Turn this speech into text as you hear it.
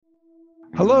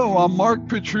Hello, I'm Mark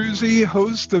Petruzzi,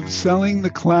 host of Selling the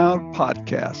Cloud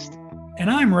podcast. And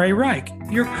I'm Ray Reich,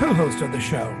 your co-host of the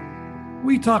show.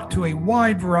 We talk to a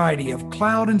wide variety of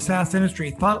cloud and SaaS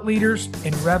industry thought leaders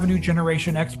and revenue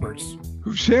generation experts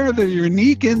who share their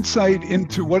unique insight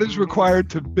into what is required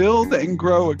to build and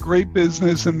grow a great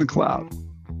business in the cloud.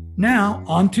 Now,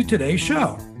 on to today's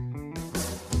show.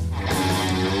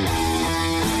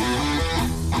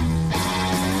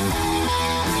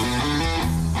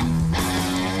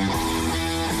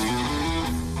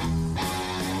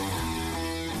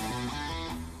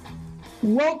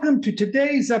 Welcome to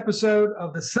today's episode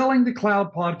of the Selling the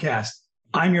Cloud podcast.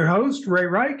 I'm your host, Ray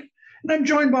Reich, and I'm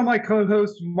joined by my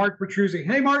co-host, Mark Petruzzi.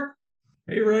 Hey, Mark.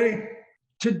 Hey, Ray.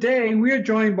 Today, we are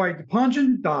joined by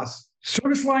Dipanjan Das,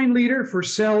 Service Line Leader for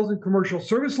Sales and Commercial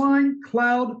Service Line,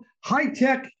 Cloud, High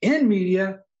Tech, and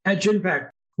Media at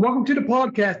Genpact. Welcome to the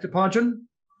podcast, Dipanjan.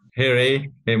 Hey,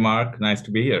 Ray. Hey, Mark. Nice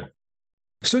to be here.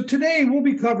 So today, we'll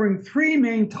be covering three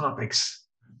main topics.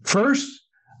 First,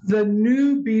 the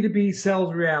new B2B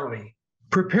sales reality,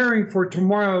 preparing for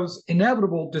tomorrow's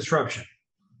inevitable disruption.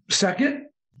 Second,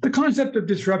 the concept of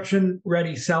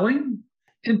disruption-ready selling.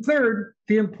 And third,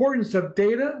 the importance of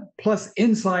data plus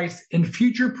insights in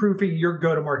future-proofing your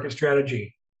go-to-market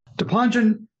strategy.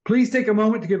 Dipanjan, please take a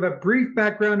moment to give a brief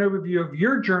background overview of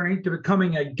your journey to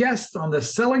becoming a guest on the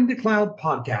Selling the Cloud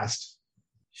podcast.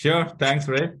 Sure. Thanks,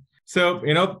 Ray. So,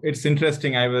 it's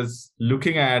interesting. I was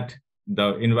looking at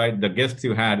the guests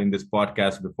you had in this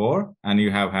podcast before, and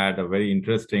you have had a very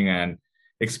interesting and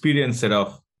experienced set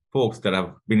of folks that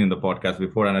have been in the podcast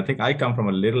before. And I think I come from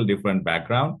a little different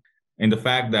background in the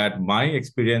fact that my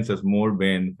experience has more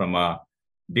been from a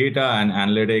data and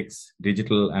analytics,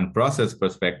 digital and process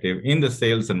perspective in the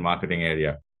sales and marketing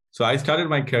area. So I started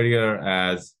my career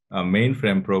as a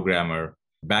mainframe programmer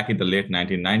back in the late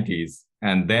 1990s.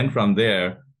 And then from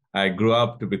there, I grew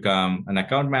up to become an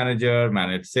account manager,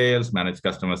 manage sales, manage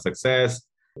customer success,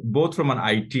 both from an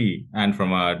IT and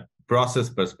from a process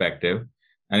perspective.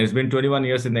 And it's been 21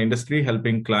 years in the industry,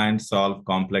 helping clients solve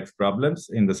complex problems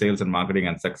in the sales and marketing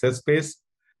and success space.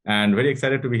 And very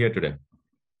excited to be here today.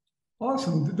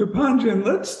 Awesome. Dipanjan,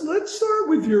 let's start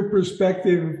with your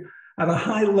perspective at a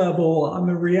high level on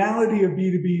the reality of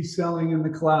B2B selling in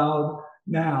the cloud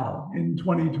now in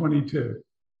 2022.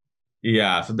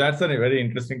 Yeah, so that's a very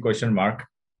interesting question, Mark.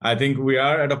 I think we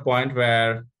are at a point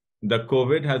where the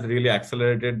COVID has really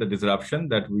accelerated the disruption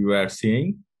that we were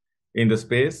seeing in the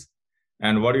space.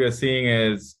 And what we are seeing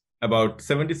is about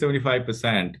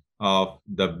 75% of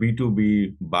the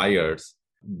B2B buyers,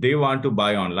 they want to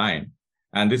buy online.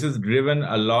 And this is driven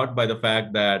a lot by the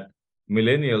fact that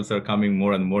millennials are coming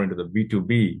more and more into the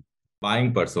B2B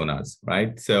buying personas,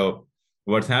 right? So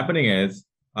what's happening is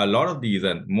a lot of these,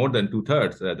 and more than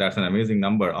 2/3, that's an amazing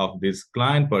number of these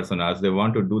client personas, they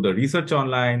want to do the research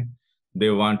online. They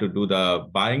want to do the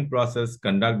buying process,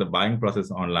 conduct the buying process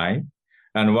online.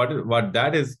 And what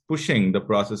that is pushing the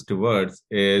process towards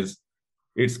is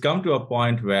it's come to a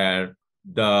point where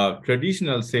the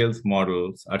traditional sales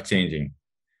models are changing.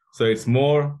 So it's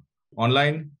more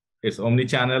online, it's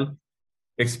omni-channel.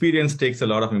 Experience takes a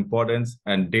lot of importance,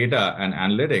 and data and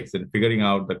analytics and figuring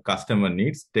out the customer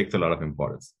needs takes a lot of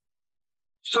importance.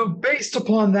 So based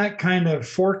upon that kind of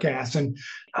forecast, and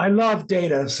I love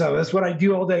data, so that's what I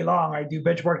do all day long. I do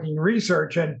benchmarking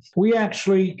research, and we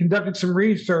actually conducted some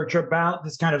research about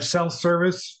this kind of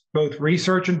self-service, both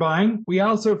research and buying. We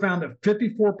also found that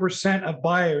 54% of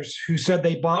buyers who said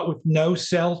they bought with no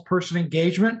salesperson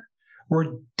engagement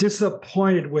were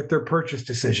disappointed with their purchase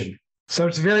decision. So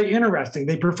it's very interesting.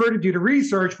 They prefer to do the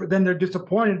research, but then they're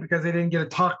disappointed because they didn't get to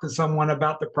talk to someone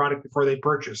about the product before they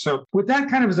purchase. So with that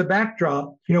kind of as a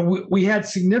backdrop, we had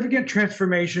significant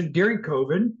transformation during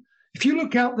COVID. If you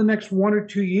look out the next 1 or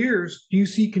 2 years, do you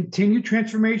see continued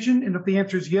transformation? And if the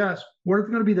answer is yes, what are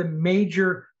going to be the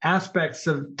major aspects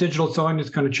of digital selling that's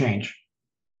going to change?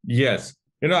 Yes.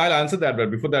 I'll answer that.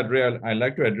 But before that, Ray, I'd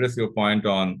like to address your point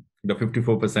on the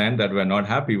 54% that were not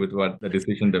happy with what the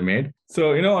decision they made.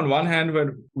 So, on one hand,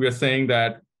 when we are saying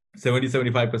that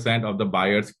 75% of the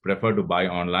buyers prefer to buy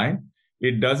online,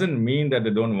 it doesn't mean that they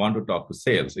don't want to talk to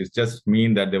sales. It just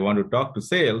means that they want to talk to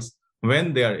sales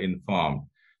when they are informed.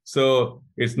 So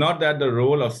it's not that the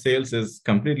role of sales is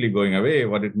completely going away.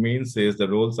 What it means is the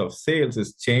roles of sales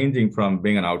is changing from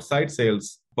being an outside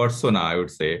sales persona, I would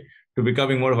say, to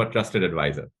becoming more of a trusted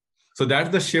advisor. So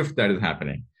that's the shift that is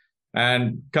happening.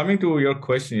 And coming to your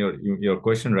question, your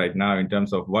question right now in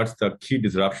terms of what's the key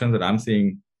disruption that I'm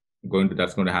seeing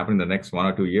that's going to happen in the next 1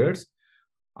 or 2 years,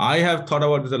 I have thought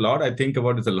about this a lot. I think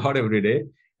about this a lot every day.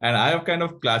 And I have kind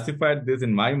of classified this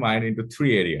in my mind into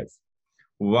 3 areas.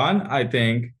 One, I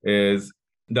think, is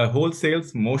the whole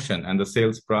sales motion and the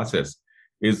sales process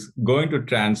is going to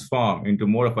transform into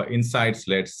more of an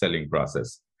insights-led selling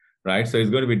process, right? So it's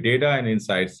going to be data and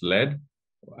insights-led.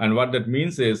 And what that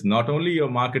means is not only your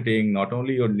marketing, not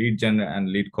only your lead gen and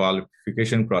lead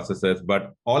qualification processes,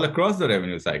 but all across the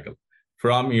revenue cycle,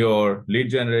 from your lead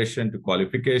generation to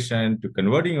qualification to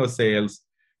converting your sales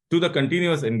to the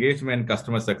continuous engagement,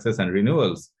 customer success, and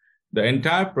renewals. The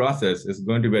entire process is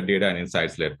going to be a data and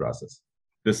insights-led process.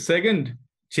 The second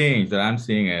change that I'm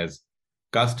seeing is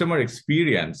customer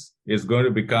experience is going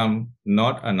to become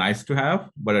not a nice to have,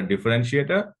 but a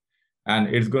differentiator.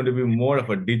 And it's going to be more of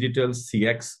a digital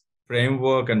CX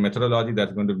framework and methodology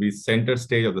that's going to be center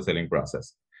stage of the selling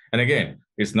process. And again,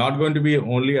 it's not going to be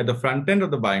only at the front end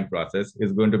of the buying process.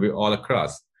 It's going to be all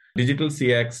across. Digital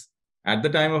CX at the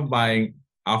time of buying,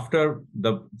 after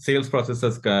the sales process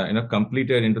has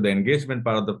completed into the engagement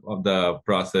part of the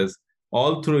process,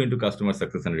 all through into customer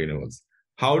success and renewals.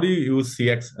 How do you use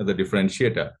CX as a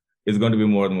differentiator is going to be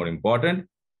more and more important.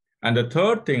 And the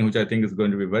third thing, which I think is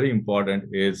going to be very important,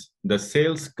 is the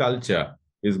sales culture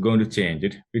is going to change.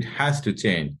 It has to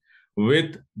change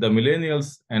with the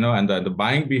millennials, and the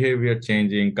buying behavior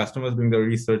changing, customers doing the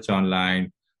research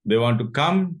online. They want to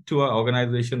come to our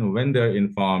organization when they're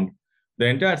informed. The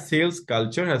entire sales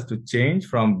culture has to change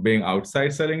from being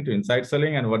outside selling to inside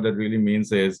selling. And what that really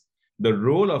means is the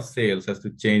role of sales has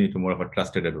to change into more of a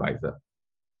trusted advisor.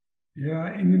 Yeah,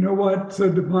 and you know what?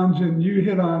 So Dipanjan, you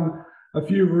hit on a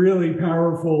few really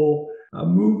powerful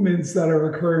movements that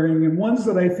are occurring, and ones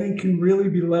that I think can really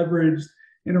be leveraged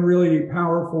in a really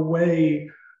powerful way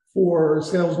for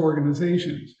sales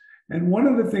organizations. And one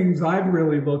of the things I've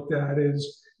really looked at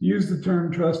is use the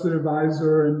term trusted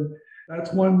advisor, and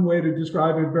that's one way to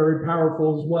describe it, very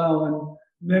powerful as well.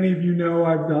 And many of you know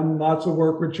I've done lots of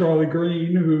work with Charlie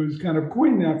Green, who's kind of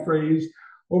coined that phrase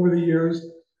over the years.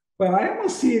 But I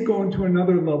almost see it going to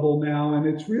another level now, and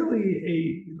it's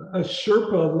really a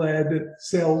Sherpa-led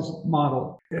sales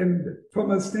model. And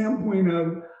from a standpoint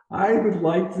of, I would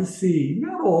like to see,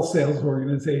 not all sales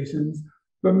organizations,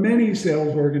 but many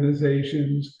sales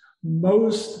organizations,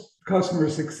 most customer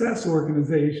success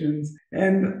organizations,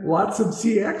 and lots of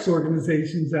CX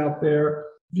organizations out there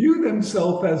view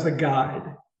themselves as a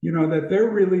guide, that they're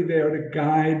really there to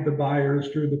guide the buyers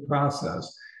through the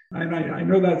process. And I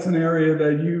know that's an area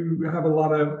that you have a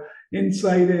lot of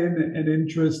insight in and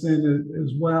interest in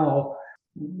as well.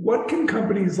 What can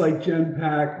companies like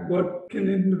Genpact, what can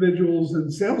individuals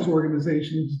and sales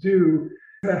organizations do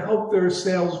to help their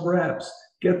sales reps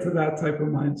get to that type of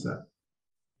mindset?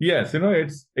 Yes,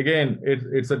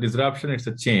 it's a disruption, it's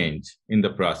a change in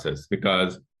the process,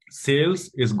 because sales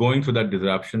is going through that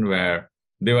disruption where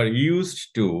they were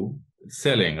used to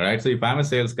selling, right? So if I'm a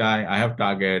sales guy, I have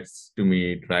targets to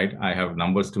meet, right? I have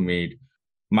numbers to meet.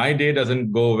 My day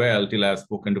doesn't go well till I've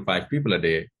spoken to 5 people a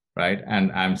day, right?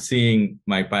 And I'm seeing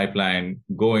my pipeline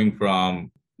going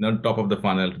from top of the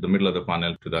funnel to the middle of the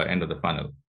funnel to the end of the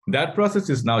funnel. That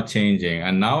process is now changing.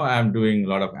 And now I'm doing a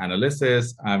lot of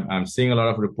analysis. I'm seeing a lot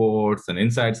of reports and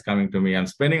insights coming to me. I'm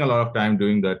spending a lot of time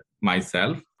doing that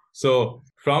myself. So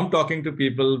from talking to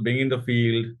people, being in the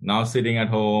field, now sitting at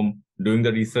home, doing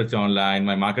the research online,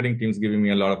 my marketing team's giving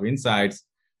me a lot of insights.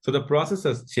 So the process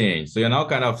has changed. So you're now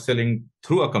kind of selling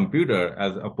through a computer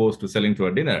as opposed to selling through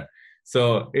a dinner.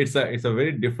 So it's a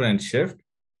very different shift.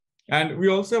 And we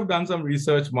also have done some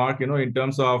research, Mark, in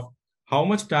terms of how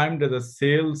much time does a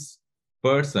sales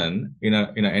person in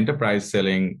an enterprise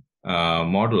selling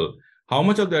model, how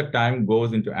much of their time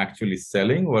goes into actually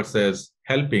selling versus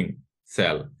helping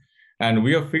sell? And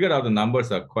we have figured out the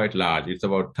numbers are quite large. It's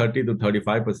about 30 to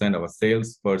 35% of a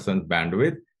salesperson's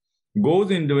bandwidth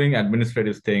goes in doing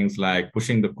administrative things like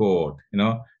pushing the code,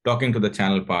 talking to the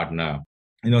channel partner,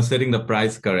 setting the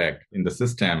price correct in the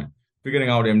system, figuring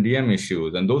out MDM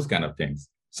issues and those kind of things.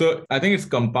 So I think it's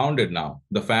compounded now.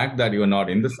 The fact that you're not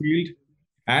in the field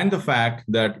and the fact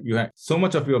that you have so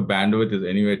much of your bandwidth is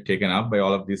anyway taken up by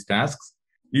all of these tasks.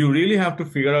 You really have to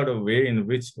figure out a way in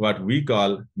which what we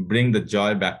call bring the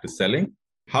joy back to selling.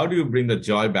 How do you bring the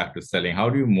joy back to selling? How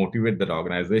do you motivate that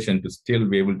organization to still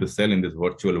be able to sell in this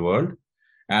virtual world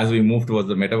as we move towards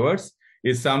the metaverse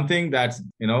is something that's,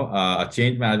 a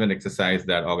change management exercise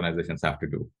that organizations have to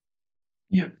do.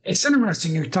 Yeah, it's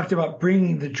interesting. You talked about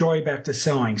bringing the joy back to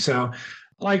selling. So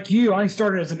like you, I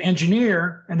started as an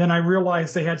engineer, and then I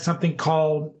realized they had something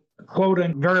called quota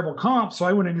and variable comp. So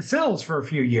I went into sales for a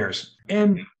few years.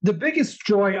 And the biggest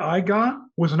joy I got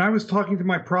was when I was talking to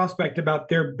my prospect about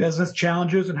their business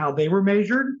challenges and how they were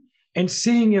measured, and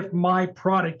seeing if my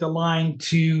product aligned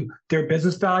to their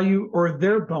business value or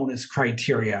their bonus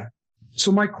criteria.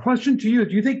 So my question to you,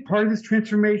 do you think part of this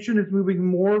transformation is moving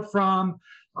more from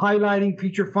highlighting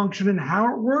feature function and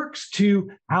how it works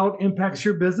to how it impacts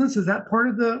your business? Is that part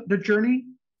of the journey?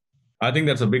 I think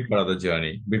that's a big part of the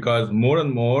journey because more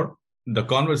and more the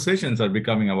conversations are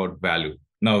becoming about value.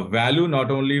 Now, value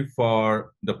not only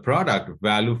for the product,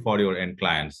 value for your end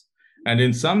clients. And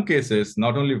in some cases,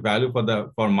 not only value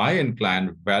for my end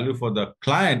client, value for the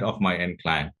client of my end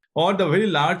client, or the very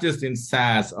largest in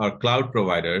SaaS or cloud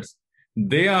providers,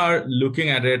 they are looking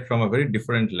at it from a very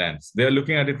different lens. They're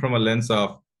looking at it from a lens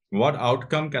of what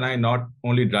outcome can I not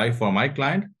only drive for my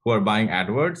client who are buying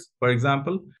AdWords, for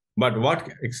example, but what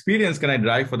experience can I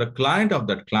drive for the client of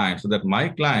that client so that my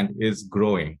client is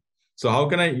growing? So how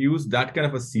can I use that kind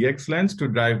of a CX lens to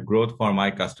drive growth for my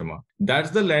customer?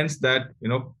 That's the lens that,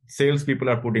 salespeople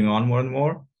are putting on more and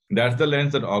more. That's the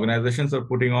lens that organizations are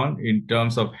putting on in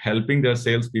terms of helping their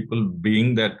salespeople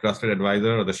being that trusted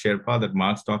advisor or the Sherpa that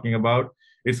Mark's talking about.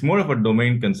 It's more of a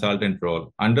domain consultant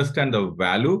role. Understand the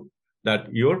value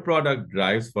that your product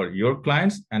drives for your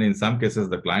clients, and in some cases,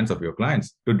 the clients of your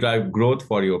clients, to drive growth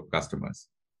for your customers.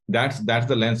 That's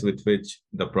the lens with which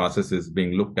the process is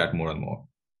being looked at more and more.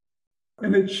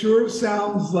 And it sure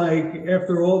sounds like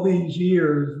after all these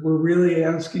years, we're really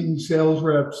asking sales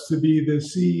reps to be the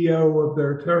CEO of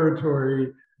their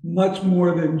territory, much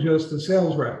more than just a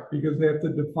sales rep, because they have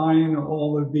to define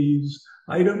all of these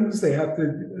items. They have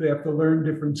to learn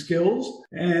different skills,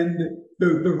 and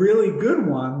the really good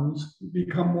ones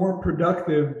become more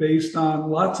productive based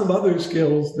on lots of other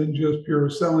skills than just pure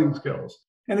selling skills.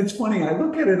 And it's funny, I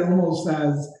look at it almost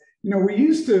as, we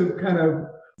used to kind of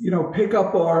pick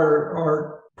up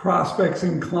our prospects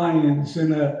and clients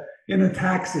in a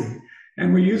taxi,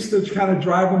 and we used to kind of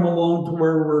drive them along to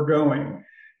where we're going.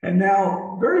 And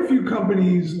now very few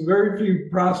companies, very few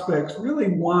prospects really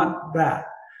want that.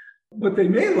 What they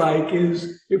may like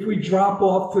is if we drop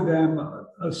off to them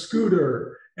a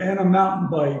scooter and a mountain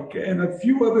bike and a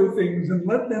few other things and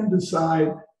let them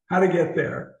decide how to get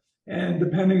there. And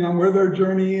depending on where their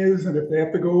journey is, and if they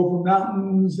have to go over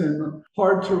mountains and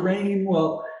hard terrain,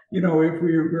 well, if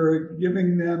we were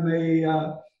giving them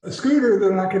a scooter,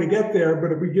 they're not going to get there.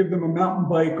 But if we give them a mountain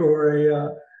bike or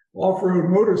a off-road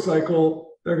motorcycle,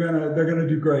 they're gonna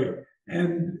do great.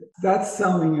 And that's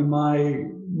selling in my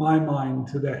mind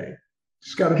today.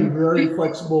 Just got to be very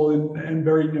flexible and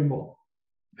very nimble.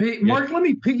 Hey, Mark, Let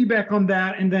me piggyback on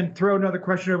that and then throw another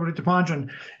question over to Dipanjan.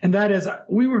 And that is,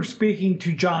 we were speaking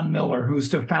to John Miller, who's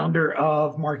the founder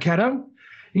of Marketo.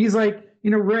 He's like,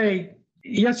 Ray,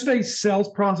 yesterday's sales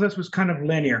process was kind of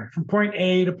linear from point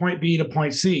A to point B to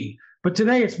point C. But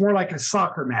today it's more like a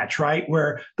soccer match, right?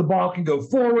 Where the ball can go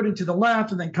forward and to the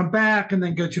left and then come back and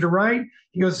then go to the right.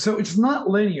 He goes, so it's not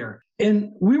linear.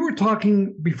 And we were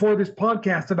talking before this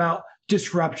podcast about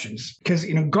disruptions because,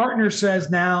 Gartner says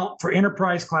now for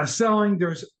enterprise class selling,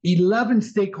 there's 11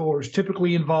 stakeholders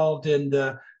typically involved in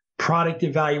the product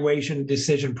evaluation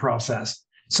decision process.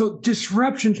 So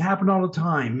disruptions happen all the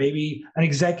time. Maybe an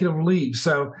executive leaves.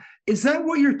 So is that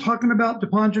what you're talking about,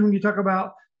 Dipanjan, when you talk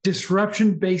about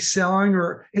disruption-based selling,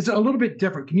 or is it a little bit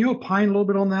different? Can you opine a little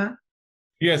bit on that?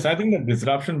 Yes, I think that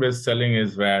disruption-based selling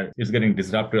is where it's getting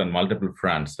disrupted on multiple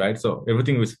fronts, right? So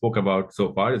everything we spoke about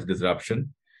so far is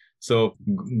disruption. So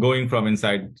going from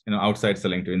outside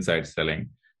selling to inside selling,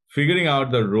 figuring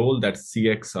out the role that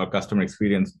CX or customer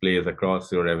experience plays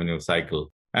across your revenue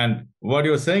cycle. And what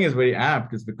you're saying is very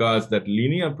apt, is because that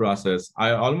linear process,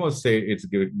 I almost say it's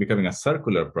becoming a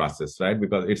circular process, right?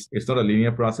 Because it's not a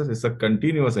linear process, it's a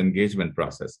continuous engagement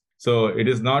process. So it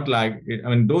is not like,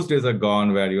 those days are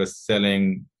gone where you're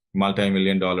selling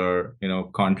multi-million-dollar,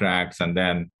 contracts, and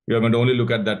then you're going to only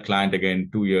look at that client again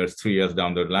 2 years, 3 years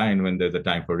down the line when there's a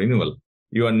time for renewal.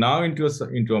 You are now into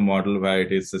a model where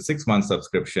it is a 6-month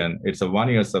subscription, it's a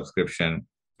 1-year subscription.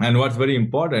 And what's very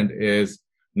important is,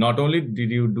 not only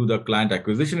did you do the client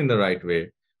acquisition in the right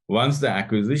way, once the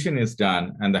acquisition is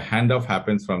done and the handoff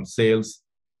happens from sales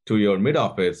to your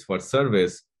mid-office for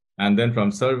service, and then from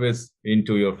service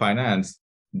into your finance,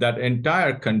 that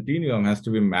entire continuum has to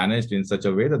be managed in such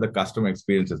a way that the customer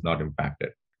experience is not impacted.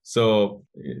 So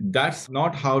that's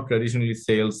not how traditionally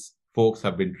sales folks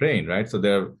have been trained, right? So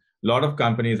there are a lot of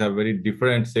companies have very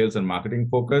different sales and marketing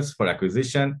focus for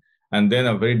acquisition, and then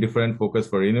a very different focus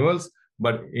for renewals.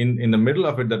 But in the middle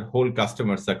of it, that whole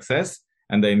customer success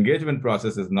and the engagement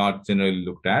process is not generally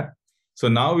looked at. So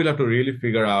now we'll have to really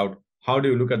figure out how do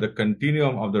you look at the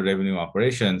continuum of the revenue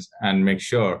operations and make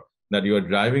sure that you are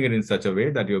driving it in such a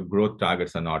way that your growth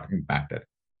targets are not impacted.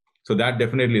 So that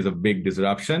definitely is a big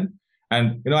disruption.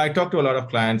 And, I talk to a lot of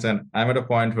clients, and I'm at a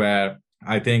point where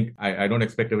I think I don't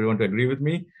expect everyone to agree with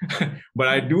me, but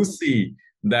I do see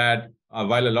that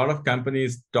while a lot of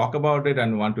companies talk about it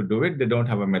and want to do it, they don't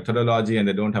have a methodology and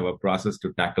they don't have a process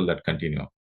to tackle that continuum.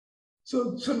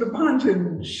 So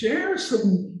Dipanjan, share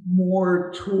some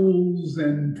more tools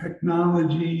and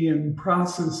technology and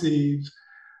processes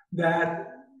that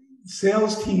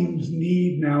sales teams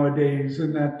need nowadays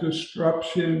in that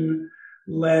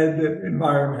disruption-led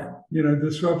environment,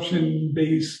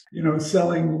 disruption-based,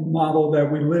 selling model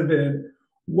that we live in.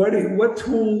 What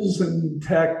tools and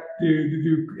tech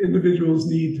do individuals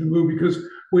need to move? Because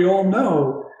we all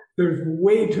know there's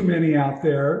way too many out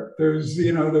there. There's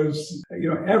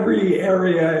every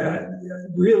area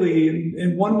really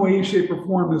in one way, shape, or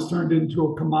form is turned into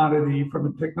a commodity from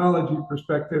a technology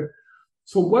perspective.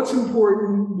 So what's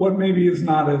important? What maybe is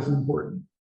not as important?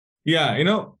 Yeah,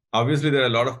 obviously there are a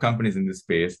lot of companies in this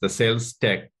space. The sales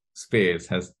tech space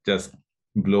has just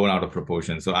blown out of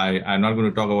proportion. So I'm not going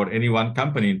to talk about any one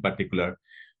company in particular,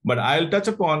 but I'll touch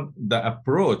upon the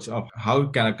approach of how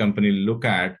can a company look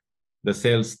at the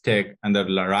sales tech and the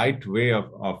right way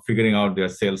of figuring out their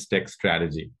sales tech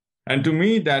strategy. And to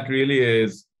me, that really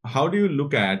is, how do you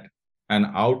look at an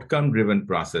outcome-driven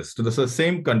process to the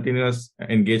same continuous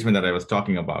engagement that I was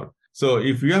talking about? So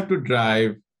if you have to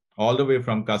drive all the way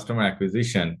from customer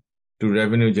acquisition to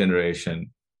revenue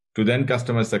generation, to then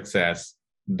customer success,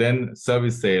 then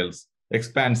service sales,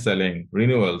 expand selling,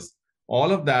 renewals,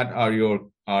 all of that are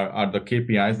the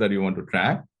KPIs that you want to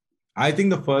track. I think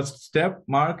the first step,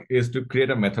 Mark, is to create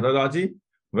a methodology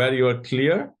where you are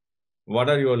clear what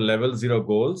are your level 0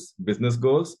 goals, business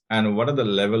goals, and what are the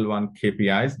level 1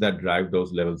 KPIs that drive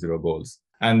those level 0 goals.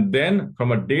 And then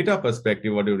from a data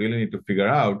perspective, what you really need to figure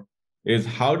out is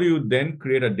how do you then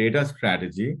create a data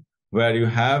strategy where you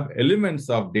have elements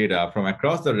of data from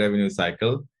across the revenue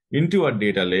cycle into a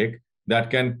data lake that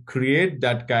can create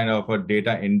that kind of a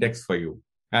data index for you.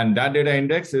 And that data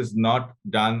index is not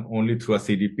done only through a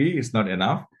CDP. It's not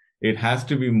enough. It has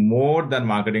to be more than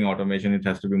marketing automation. It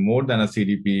has to be more than a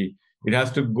CDP. It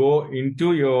has to go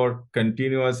into your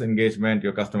continuous engagement,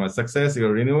 your customer success,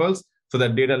 your renewals. So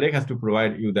that data lake has to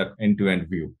provide you that end-to-end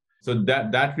view. So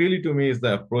that really to me is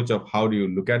the approach of how do you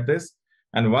look at this.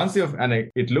 And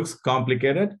it looks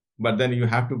complicated, but then you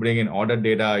have to bring in order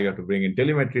data, you have to bring in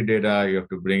telemetry data, you have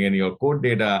to bring in your code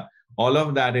data, all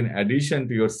of that in addition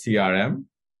to your CRM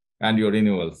and your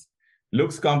renewals.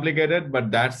 Looks complicated, but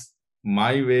that's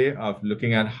my way of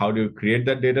looking at how do you create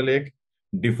that data lake,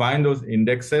 define those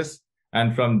indexes,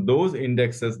 and from those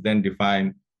indexes, then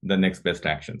define the next best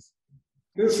actions.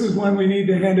 This is when we need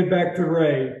to hand it back to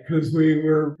Ray, because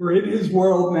we're in his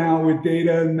world now with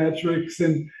data and metrics.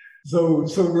 And so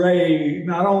Ray,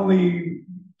 not only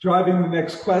driving the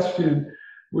next question,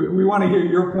 we want to hear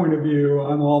your point of view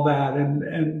on all that,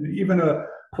 and even a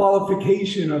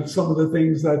qualification of some of the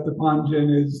things that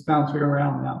Dipanjan is bouncing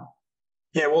around now.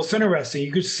 Yeah, well, it's interesting.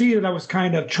 You could see that I was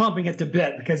kind of chomping at the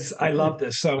bit because I love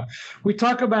this. So we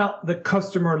talk about the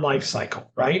customer life cycle,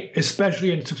 right?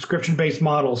 Especially in subscription-based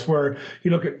models where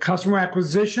you look at customer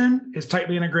acquisition is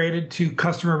tightly integrated to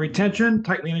customer retention,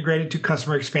 tightly integrated to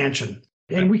customer expansion.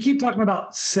 And we keep talking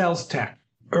about sales tech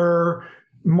or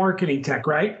marketing tech,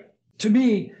 right? To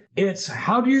me, it's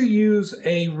how do you use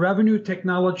a revenue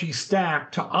technology stack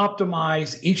to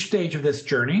optimize each stage of this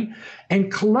journey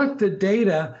and collect the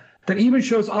data that even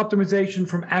shows optimization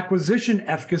from acquisition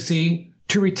efficacy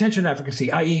to retention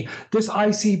efficacy, i.e. this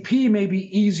ICP may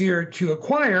be easier to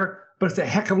acquire, but it's a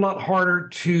heck of a lot harder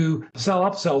to sell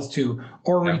upsells to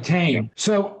or retain.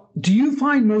 So do you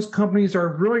find most companies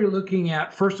are really looking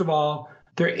at, first of all,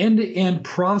 their end-to-end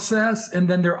process and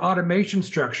then their automation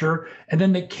structure and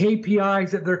then the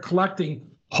KPIs that they're collecting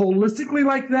holistically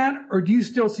like that? Or do you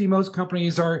still see most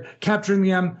companies are capturing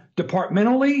them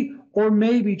departmentally or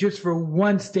maybe just for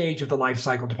one stage of the life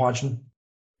cycle, Dipanjan?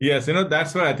 Yes,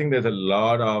 that's where I think there's a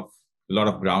lot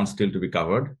of ground still to be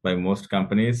covered by most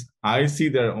companies. I see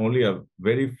there are only a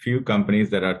very few companies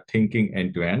that are thinking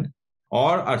end-to-end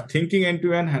or are thinking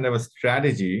end-to-end and have a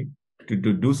strategy to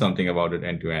do something about it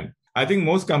end-to-end. I think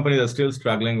most companies are still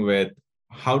struggling with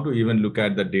how to even look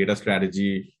at the data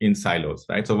strategy in silos,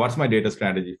 right? So what's my data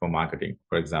strategy for marketing,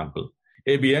 for example?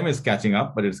 ABM is catching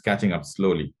up, but it's catching up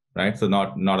slowly, right? So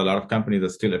not a lot of companies are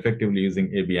still effectively using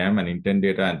ABM and intent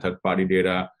data and third-party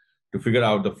data to figure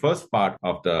out the first part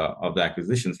of the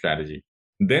acquisition strategy.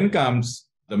 Then comes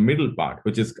the middle part,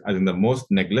 which is, I think, the most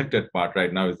neglected part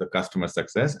right now is the customer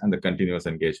success and the continuous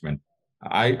engagement.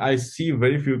 I see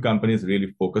very few companies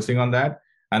really focusing on that.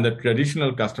 And the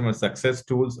traditional customer success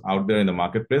tools out there in the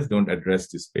marketplace don't address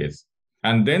this space.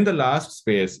 And then the last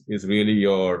space is really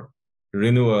your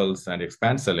renewals and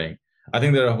expand selling. I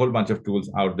think there are a whole bunch of tools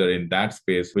out there in that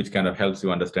space, which kind of helps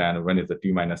you understand when is the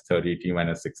T minus 30, T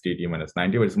minus 60, T minus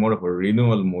 90, but it's more of a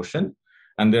renewal motion.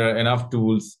 And there are enough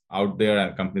tools out there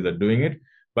and companies are doing it.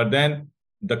 But then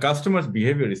the customer's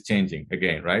behavior is changing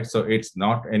again, right? So it's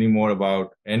not anymore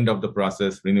about end of the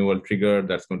process renewal trigger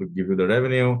that's going to give you the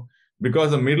revenue.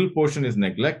 Because the middle portion is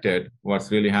neglected,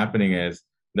 what's really happening is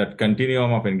that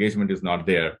continuum of engagement is not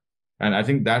there. And I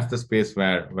think that's the space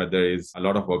where there is a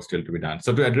lot of work still to be done.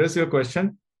 So to address your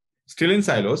question, still in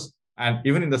silos, and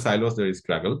even in the silos, there is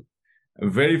struggle.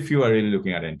 Very few are really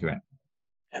looking at end-to-end.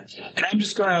 And I'm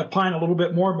just going to opine a little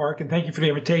bit more, Mark, and thank you for the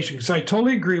invitation. So I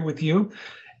totally agree with you.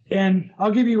 And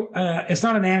I'll give you, it's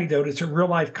not an anecdote, it's a real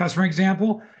life customer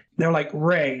example. They're like,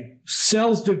 Ray,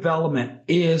 sales development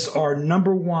is our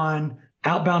number one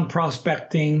outbound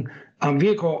prospecting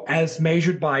vehicle as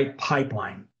measured by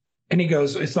pipeline. And he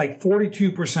goes, it's like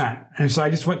 42%. And so I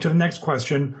just went to the next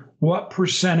question. What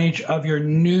percentage of your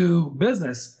new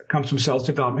business comes from sales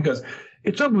development? He goes,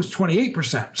 it's almost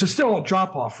 28%. So still a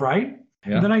drop off, right?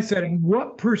 Yeah. And then I said,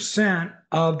 what percent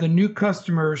of the new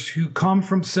customers who come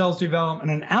from sales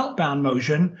development in an outbound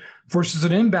motion versus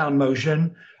an inbound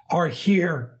motion are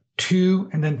here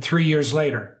 2 and then 3 years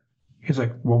later? He's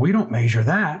like, well, we don't measure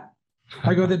that.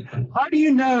 I go, then how do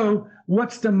you know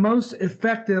what's the most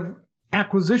effective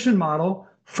acquisition model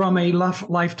from a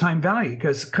lifetime value?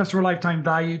 Because customer lifetime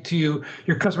value to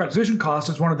your customer acquisition cost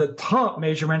is one of the top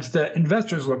measurements that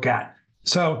investors look at.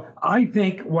 So I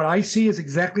think what I see is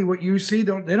exactly what you see.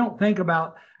 They don't think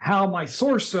about how my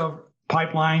source of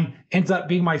pipeline ends up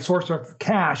being my source of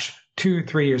cash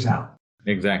 2-3 years out.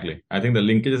 Exactly. I think the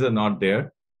linkages are not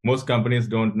there. Most companies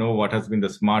don't know what has been the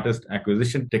smartest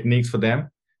acquisition techniques for them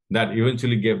that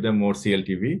eventually gave them more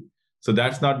CLTV. So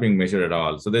that's not being measured at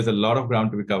all. So there's a lot of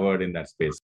ground to be covered in that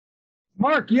space.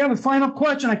 Mark, you have a final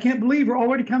question. I can't believe we're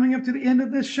already coming up to the end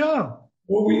of this show.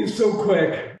 Well, we're so quick.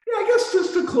 Yeah, I guess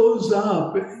just to close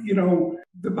up,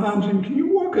 Dipanjan, can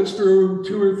you walk us through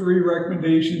 2 or 3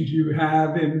 recommendations you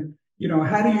have in,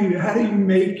 how do you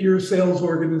make your sales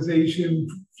organization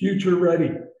future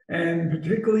ready? And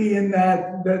particularly in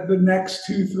that the next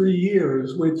 2-3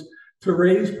 years, which to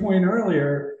Ray's point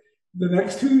earlier, the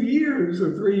next 2 years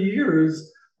or 3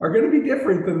 years are going to be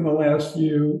different than the last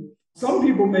few. Some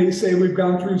people may say we've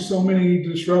gone through so many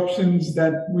disruptions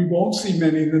that we won't see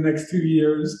many in the next 2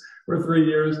 years or 3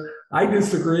 years. I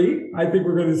disagree. I think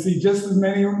we're going to see just as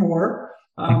many or more.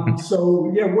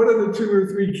 So yeah, what are the 2 or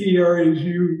 3 key areas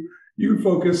you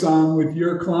focus on with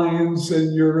your clients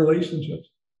and your relationships?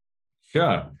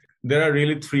 Sure. There are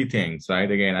really 3 things, right?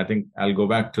 Again, I think I'll go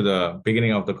back to the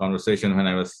beginning of the conversation when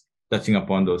I was touching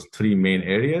upon those 3 main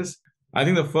areas. I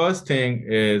think the first thing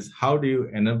is, how do you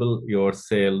enable your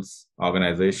sales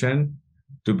organization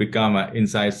to become an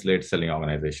insights-led selling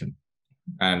organization?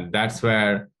 And that's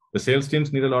where the sales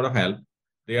teams need a lot of help.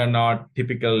 They are not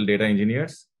typical data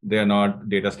engineers. They are not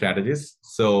data strategists.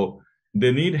 So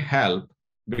they need help,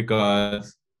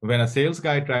 because when a sales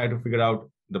guy tries to figure out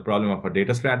the problem of a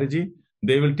data strategy,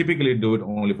 they will typically do it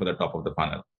only for the top of the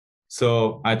funnel.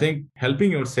 So I think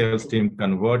helping your sales team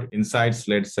convert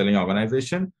insights-led selling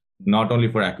organization, not only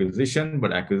for acquisition,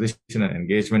 but acquisition and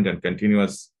engagement and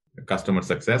continuous customer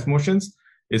success motions,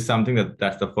 is something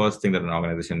that's the first thing that an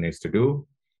organization needs to do.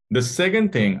 The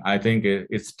second thing, I think,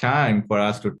 it's time for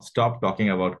us to stop talking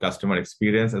about customer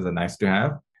experience as a nice to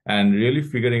have and really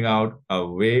figuring out a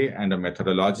way and a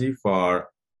methodology for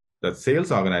the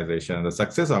sales organization and the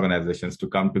success organizations to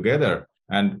come together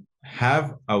and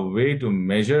have a way to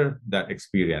measure that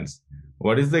experience.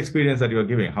 What is the experience that you're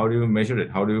giving? How do you measure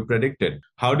it? How do you predict it?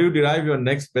 How do you derive your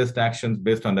next best actions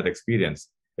based on that experience?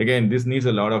 Again, this needs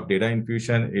a lot of data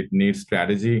infusion. It needs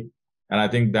strategy. And I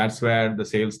think that's where the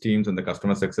sales teams and the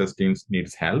customer success teams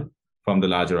needs help from the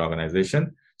larger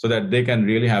organization, so that they can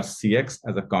really have CX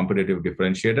as a competitive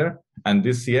differentiator. And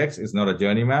this CX is not a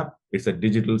journey map. It's a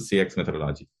digital CX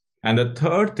methodology. And the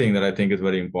third thing that I think is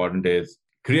very important is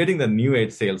creating the new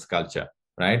age sales culture,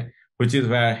 right? Which is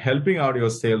where helping out your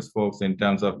sales folks in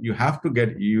terms of, you have to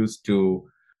get used to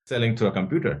selling through a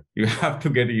computer. You have to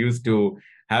get used to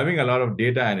having a lot of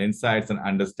data and insights and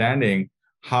understanding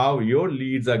how your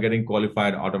leads are getting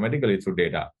qualified automatically through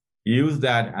data. Use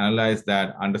that, analyze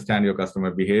that, understand your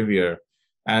customer behavior.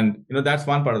 And that's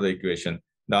one part of the equation.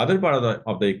 The other part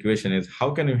of the equation is,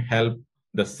 how can you help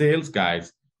the sales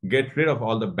guys get rid of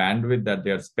all the bandwidth that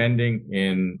they're spending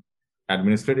in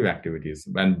administrative activities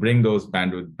and bring those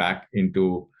bandwidth back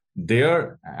into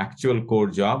their actual core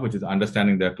job, which is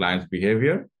understanding their client's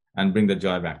behavior, and bring the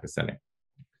joy back to selling.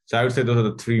 So I would say those are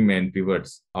the 3 main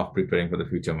pivots of preparing for the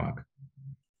future, Mark.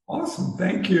 Awesome.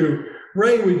 Thank you.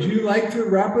 Ray, would you like to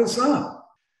wrap us up?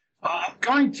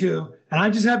 going to, and I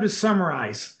just have to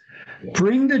summarize,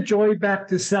 bring the joy back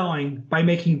to selling by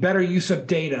making better use of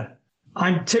data.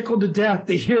 I'm tickled to death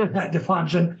to hear that,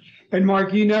 Dipanjan. And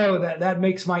Mark, you know that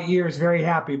makes my ears very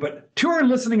happy. But to our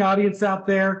listening audience out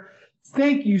there,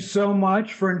 thank you so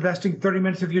much for investing 30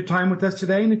 minutes of your time with us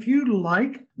today. And if you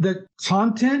like the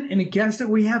content and the guests that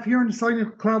we have here on the Selling in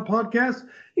the Cloud podcast,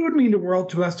 it would mean the world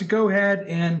to us to go ahead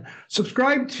and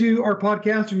subscribe to our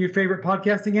podcast on your favorite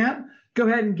podcasting app. Go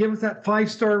ahead and give us that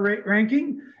 5-star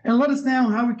ranking and let us know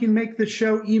how we can make the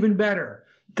show even better.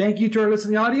 Thank you to our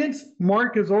listening audience.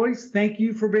 Mark, as always, thank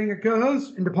you for being a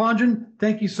co-host. And Dipanjan,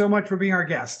 thank you so much for being our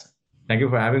guest. Thank you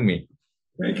for having me.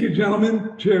 Thank you,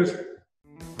 gentlemen. Cheers.